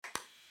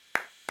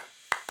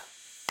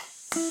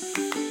Hello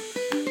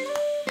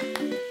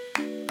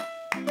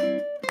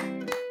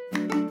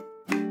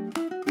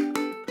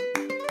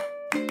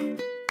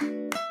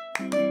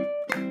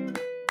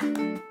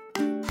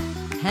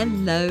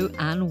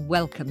and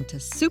welcome to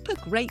Super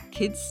Great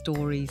Kids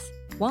Stories,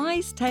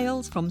 wise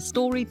tales from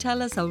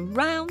storytellers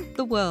around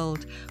the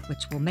world,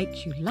 which will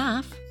make you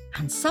laugh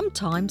and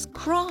sometimes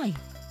cry.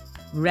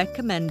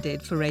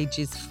 Recommended for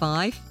ages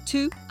 5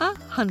 to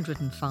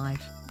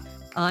 105.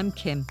 I'm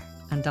Kim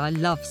and I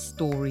love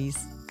stories.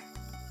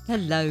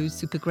 Hello,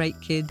 Super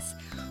Great Kids.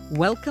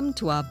 Welcome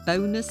to our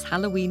bonus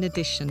Halloween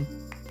edition.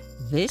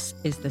 This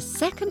is the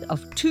second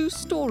of 2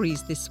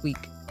 stories this week.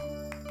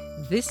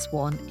 This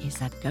one is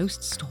a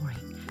ghost story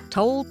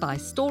told by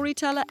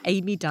storyteller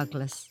Amy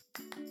Douglas.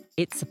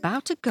 It's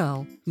about a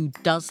girl who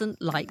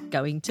doesn't like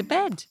going to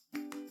bed.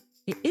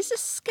 It is a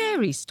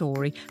scary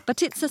story,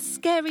 but it's a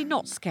scary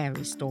not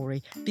scary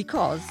story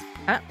because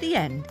at the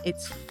end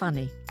it's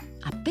funny,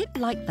 a bit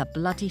like the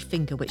bloody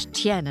finger which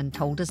Tianan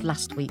told us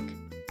last week.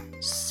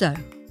 So,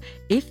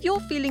 if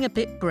you're feeling a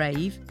bit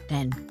brave,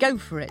 then go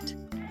for it.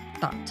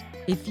 But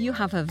if you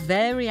have a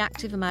very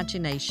active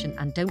imagination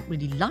and don't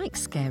really like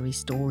scary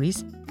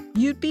stories,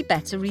 you'd be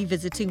better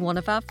revisiting one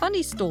of our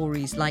funny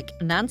stories like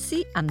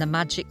Nancy and the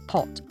Magic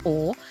Pot,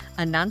 or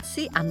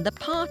Anansi and the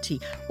Party,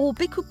 or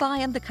Bikubai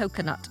and the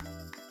Coconut.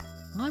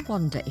 I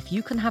wonder if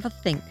you can have a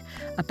think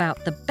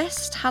about the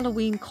best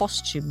Halloween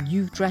costume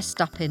you've dressed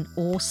up in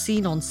or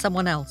seen on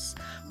someone else,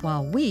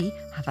 while we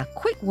have a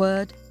quick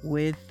word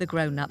with the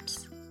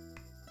grown-ups.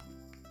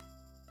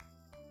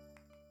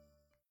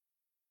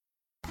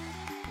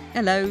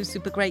 Hello,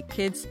 Super Great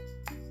Kids.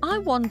 I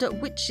wonder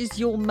which is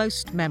your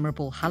most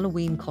memorable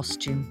Halloween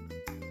costume.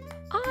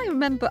 I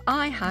remember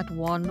I had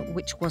one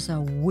which was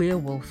a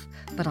werewolf,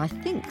 but I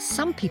think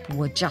some people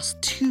were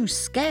just too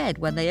scared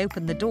when they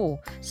opened the door,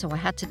 so I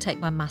had to take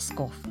my mask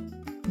off.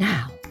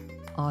 Now,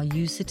 are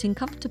you sitting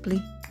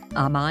comfortably?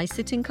 Am I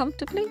sitting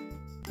comfortably?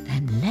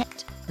 Then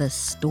let the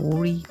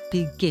story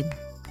begin.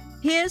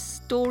 Here's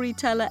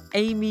storyteller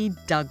Amy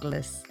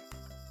Douglas.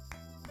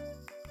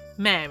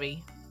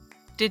 Mary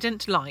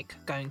didn't like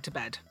going to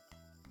bed.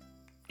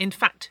 In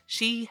fact,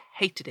 she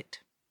hated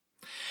it.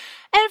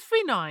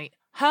 Every night,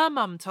 her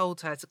mum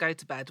told her to go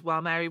to bed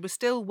while Mary was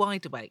still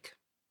wide awake.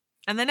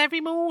 And then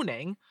every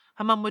morning,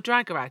 her mum would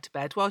drag her out of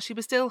bed while she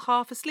was still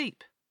half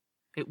asleep.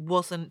 It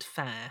wasn't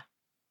fair.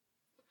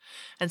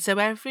 And so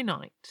every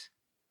night,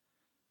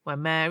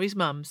 when Mary's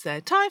mum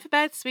said, "Time for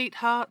bed,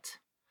 sweetheart,"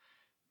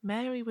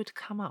 Mary would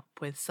come up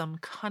with some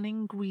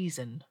cunning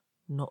reason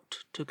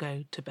not to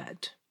go to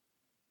bed.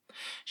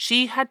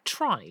 She had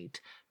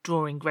tried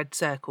drawing red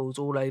circles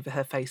all over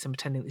her face and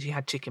pretending that she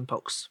had chicken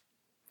pox.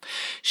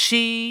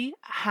 She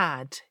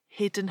had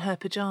hidden her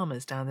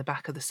pyjamas down the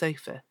back of the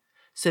sofa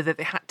so that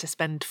they had to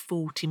spend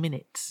 40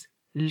 minutes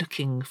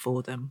looking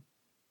for them.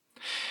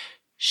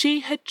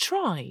 She had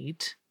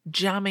tried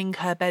jamming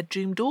her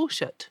bedroom door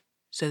shut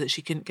so that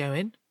she couldn't go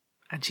in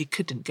and she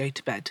couldn't go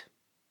to bed.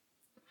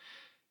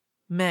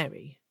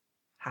 Mary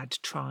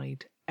had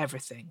tried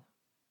everything.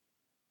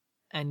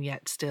 And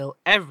yet still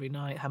every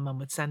night her mum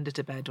would send her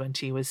to bed when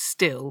she was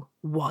still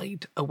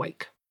wide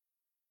awake.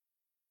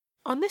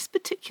 On this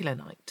particular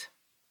night,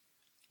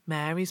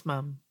 Mary's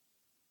mum,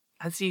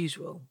 as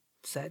usual,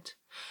 said,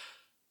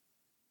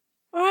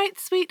 "All right,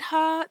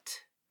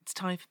 sweetheart, it's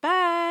time for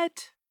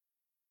bed."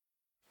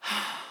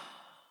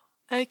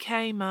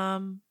 "Okay,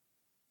 Mum."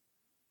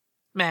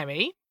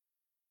 "Mary,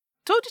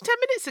 told you 10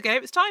 minutes ago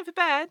it's time for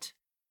bed."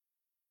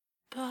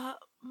 "But,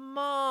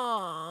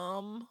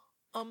 Mum,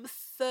 I'm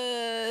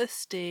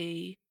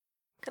thirsty.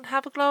 Can I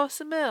have a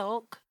glass of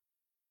milk?"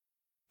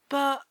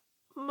 "But,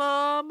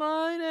 Mum,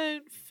 I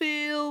don't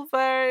feel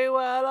very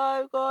well.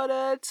 I've got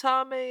a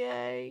tummy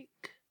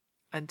ache."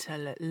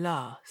 Until at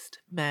last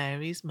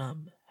Mary's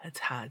mum had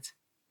had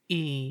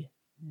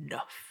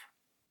enough.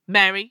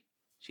 "Mary,"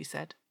 she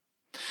said,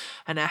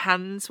 and her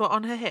hands were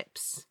on her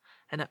hips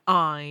and her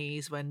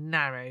eyes were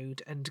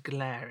narrowed and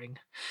glaring.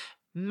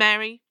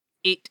 "Mary,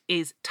 it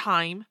is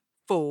time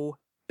for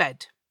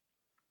bed.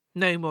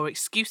 No more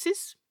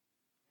excuses.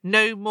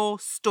 No more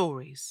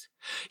stories.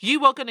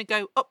 You are going to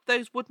go up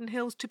those wooden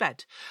hills to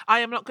bed. I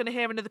am not going to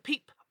hear another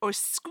peep or a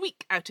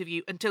squeak out of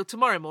you until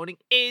tomorrow morning.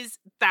 Is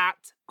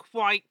that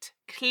quite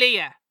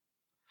clear?"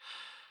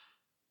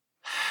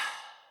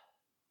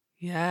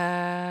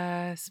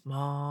 "Yes,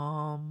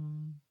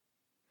 Mum."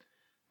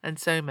 And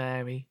so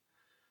Mary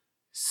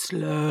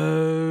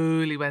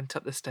slowly went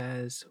up the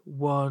stairs,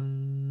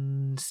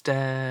 one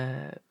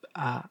step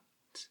at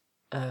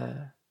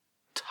a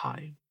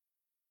time.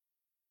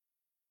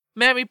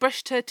 Mary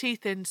brushed her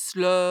teeth in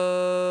slow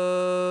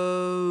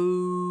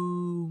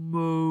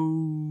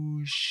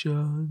motion.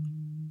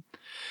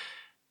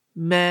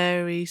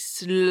 Mary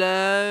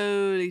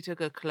slowly took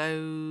her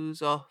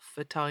clothes off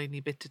a tiny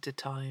bit at a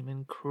time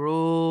and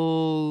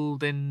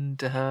crawled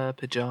into her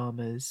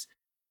pyjamas.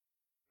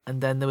 And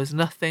then there was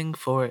nothing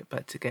for it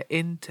but to get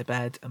into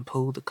bed and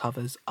pull the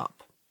covers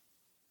up.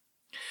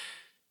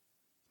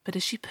 But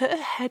as she put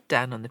her head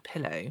down on the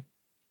pillow,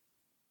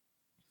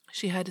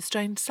 she heard a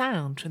strange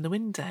sound from the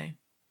window.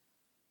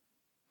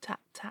 Tap,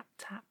 tap,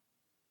 tap.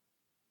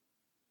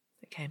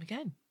 It came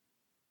again.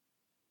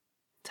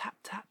 Tap,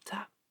 tap,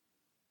 tap.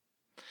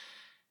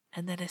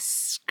 And then a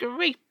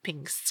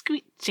scraping,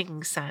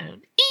 screeching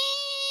sound. Eee!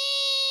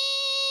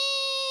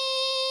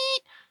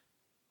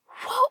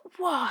 What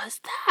was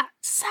that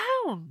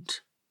sound?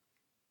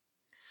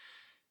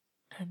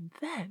 And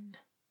then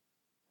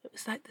it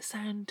was like the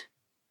sound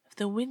of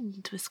the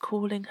wind was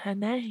calling her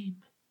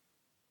name.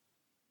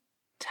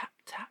 Tap,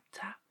 tap,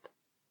 tap.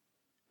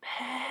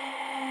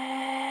 Mary.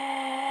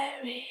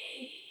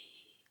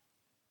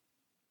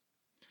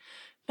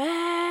 Mary.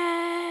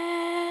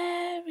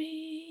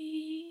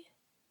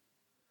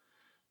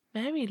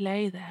 Mary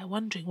lay there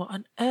wondering what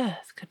on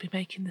earth could be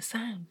making the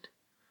sound.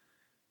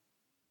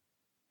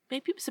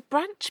 Maybe it was a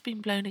branch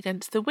being blown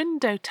against the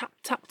window, tap,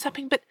 tap,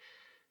 tapping, but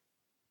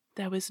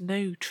there was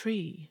no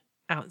tree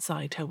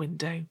outside her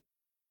window.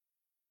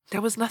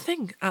 There was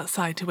nothing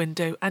outside her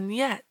window, and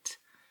yet,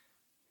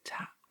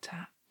 tap,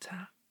 tap,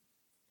 tap.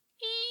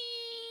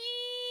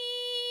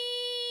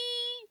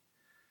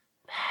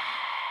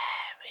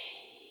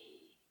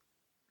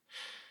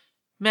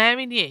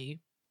 Mary knew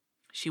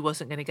she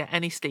wasn't going to get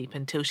any sleep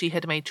until she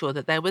had made sure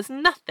that there was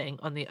nothing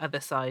on the other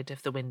side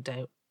of the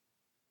window.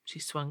 She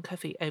swung her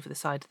feet over the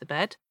side of the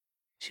bed.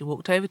 She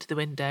walked over to the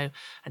window,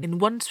 and in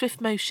one swift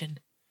motion,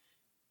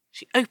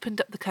 she opened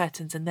up the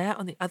curtains, and there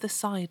on the other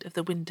side of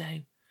the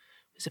window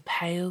was a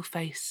pale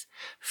face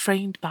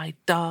framed by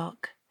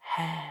dark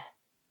hair.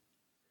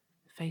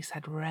 The face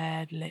had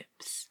red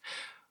lips,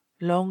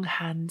 long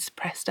hands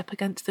pressed up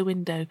against the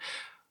window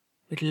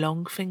with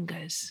long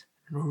fingers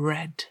and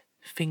red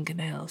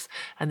fingernails,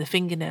 and the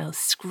fingernails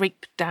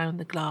scraped down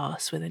the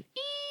glass with an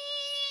ee.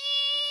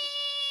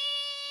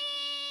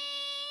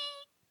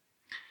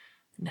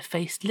 And the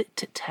face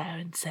looked at her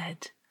and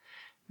said,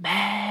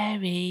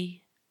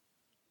 Mary,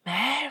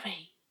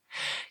 Mary,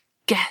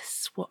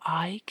 guess what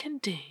I can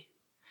do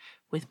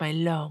with my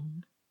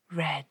long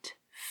red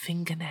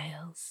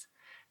fingernails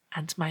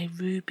and my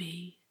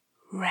ruby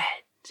red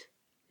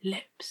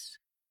lips?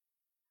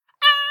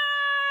 Ah!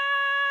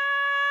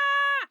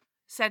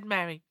 Said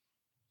Mary.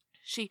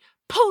 She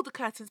pulled the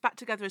curtains back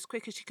together as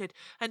quick as she could,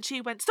 and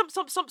she went stump,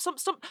 stump, stump, stump,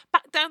 stump,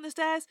 back down the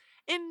stairs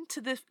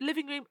into the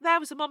living room. There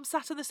was a mum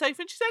sat on the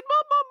sofa, and she said,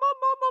 Mum, Mum, Mum,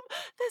 Mum, Mum,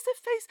 there's a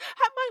face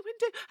at my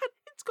window, and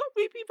it's got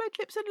ruby red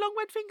lips and long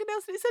red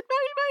fingernails, and it said,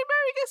 Mary, Mary,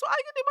 Mary, guess what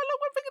I can do with my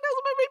long red fingernails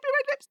and my ruby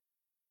red lips?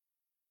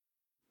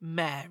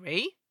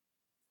 Mary,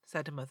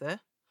 said her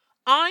mother,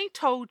 I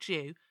told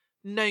you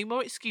no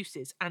more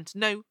excuses and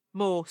no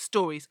more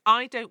stories.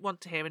 I don't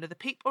want to hear another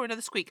peep or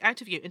another squeak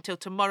out of you until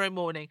tomorrow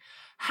morning.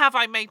 Have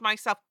I made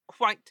myself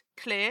quite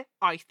clear?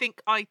 I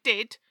think I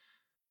did.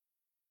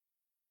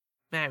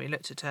 Mary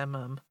looked at her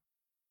mum.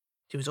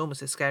 She was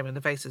almost as scary on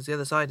the face as the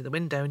other side of the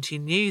window, and she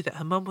knew that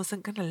her mum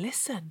wasn't going to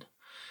listen.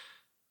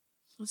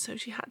 And so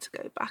she had to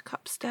go back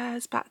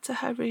upstairs, back to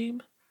her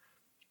room.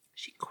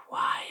 She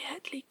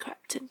quietly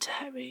crept into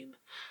her room.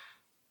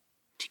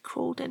 She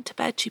crawled into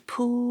bed. She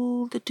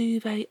pulled the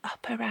duvet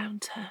up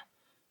around her.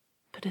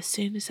 But as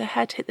soon as her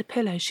head hit the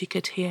pillow, she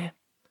could hear,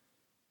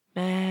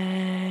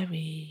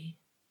 Mary,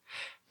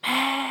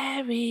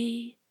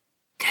 Mary,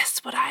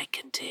 guess what I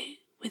can do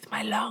with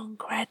my long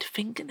red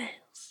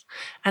fingernails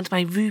and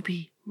my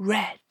ruby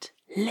red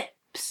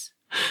lips?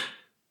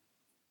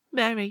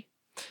 Mary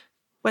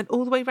went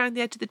all the way round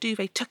the edge of the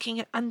duvet, tucking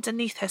it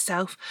underneath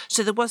herself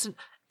so there wasn't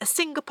a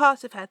single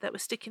part of her that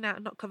was sticking out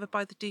and not covered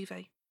by the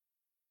duvet.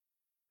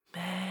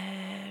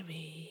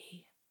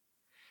 Mary,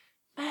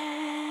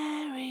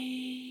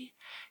 Mary,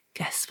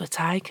 guess what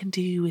I can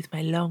do with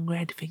my long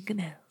red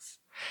fingernails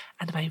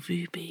and my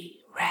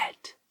ruby red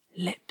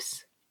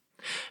lips?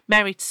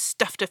 Mary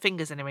stuffed her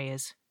fingers in her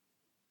ears.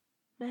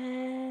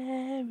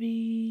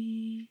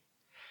 Mary,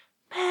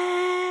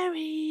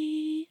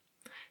 Mary,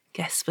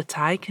 guess what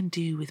I can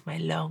do with my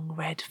long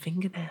red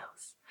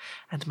fingernails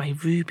and my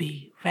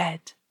ruby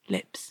red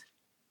lips?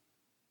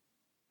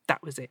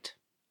 That was it.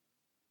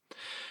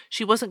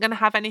 She wasn't going to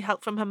have any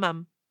help from her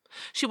mum.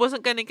 She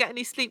wasn't going to get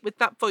any sleep with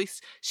that voice.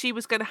 She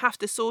was going to have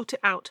to sort it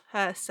out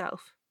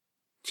herself.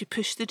 She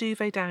pushed the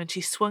duvet down.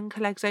 She swung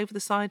her legs over the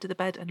side of the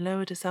bed and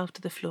lowered herself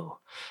to the floor.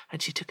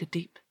 And she took a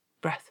deep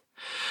breath.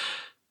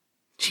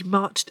 She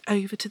marched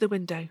over to the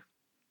window.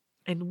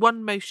 In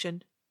one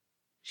motion,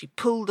 she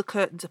pulled the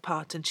curtains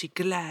apart and she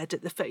glared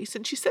at the face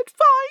and she said,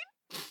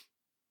 Fine.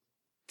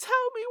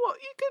 Tell me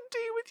what you can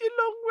do with your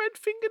long red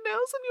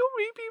fingernails and your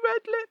ruby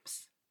red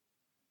lips.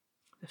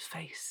 The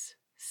face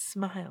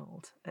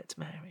smiled at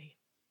Mary.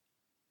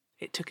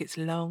 It took its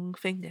long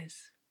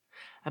fingers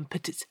and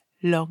put its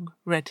long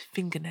red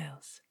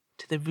fingernails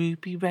to the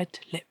ruby red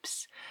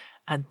lips,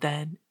 and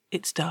then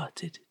it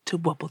started to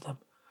wobble them.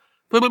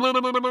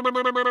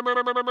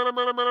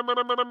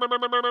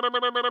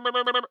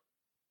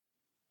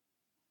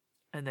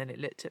 And then it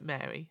looked at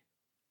Mary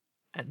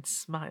and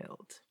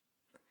smiled.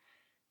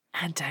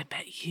 And I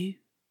bet you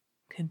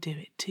can do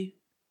it too.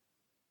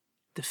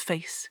 The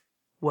face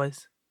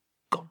was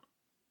gone.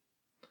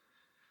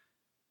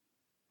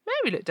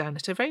 Mary looked down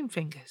at her own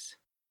fingers.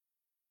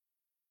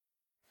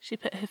 She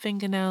put her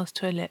fingernails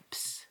to her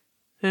lips.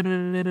 She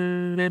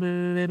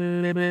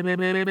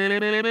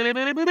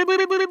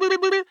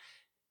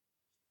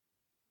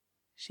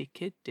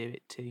could do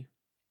it too.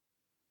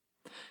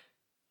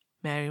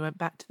 Mary went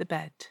back to the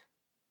bed,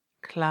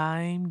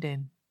 climbed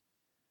in,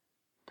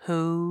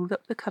 pulled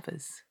up the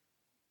covers,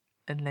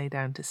 and lay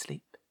down to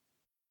sleep.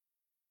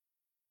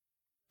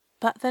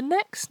 But the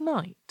next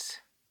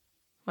night,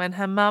 when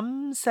her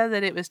mum said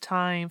that it was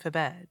time for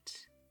bed,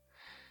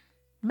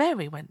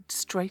 Mary went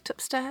straight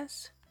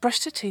upstairs,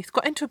 brushed her teeth,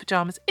 got into her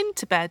pyjamas,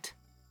 into bed,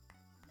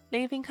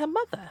 leaving her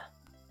mother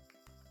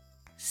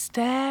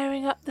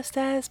staring up the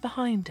stairs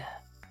behind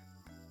her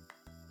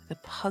with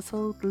a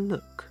puzzled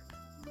look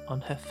on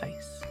her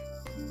face.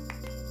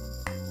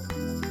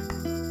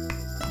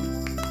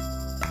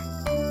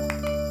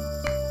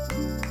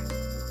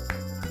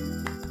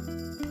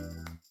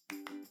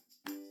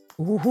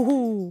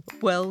 Ooh,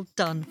 well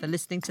done for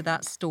listening to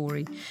that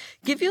story.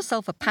 Give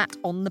yourself a pat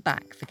on the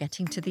back for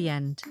getting to the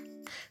end.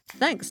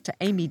 Thanks to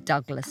Amy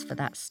Douglas for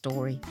that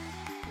story.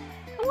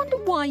 I wonder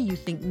why you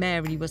think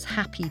Mary was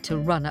happy to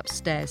run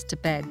upstairs to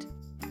bed.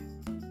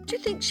 Do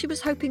you think she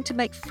was hoping to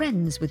make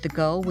friends with the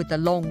girl with the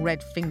long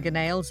red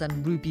fingernails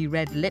and ruby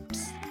red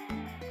lips?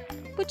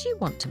 Would you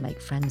want to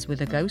make friends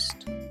with a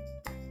ghost?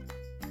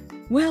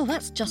 Well,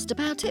 that's just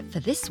about it for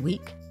this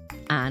week.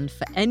 And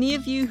for any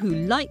of you who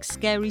like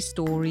scary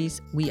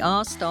stories, we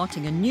are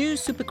starting a new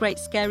Super Great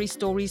Scary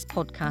Stories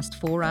podcast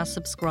for our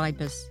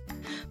subscribers.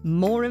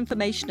 More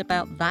information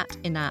about that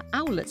in our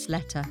Owlets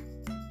letter.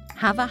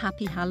 Have a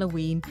happy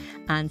Halloween,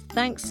 and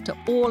thanks to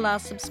all our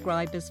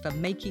subscribers for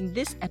making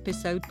this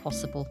episode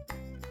possible.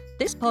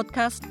 This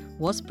podcast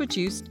was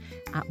produced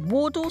at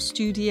Wardour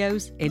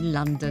Studios in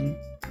London.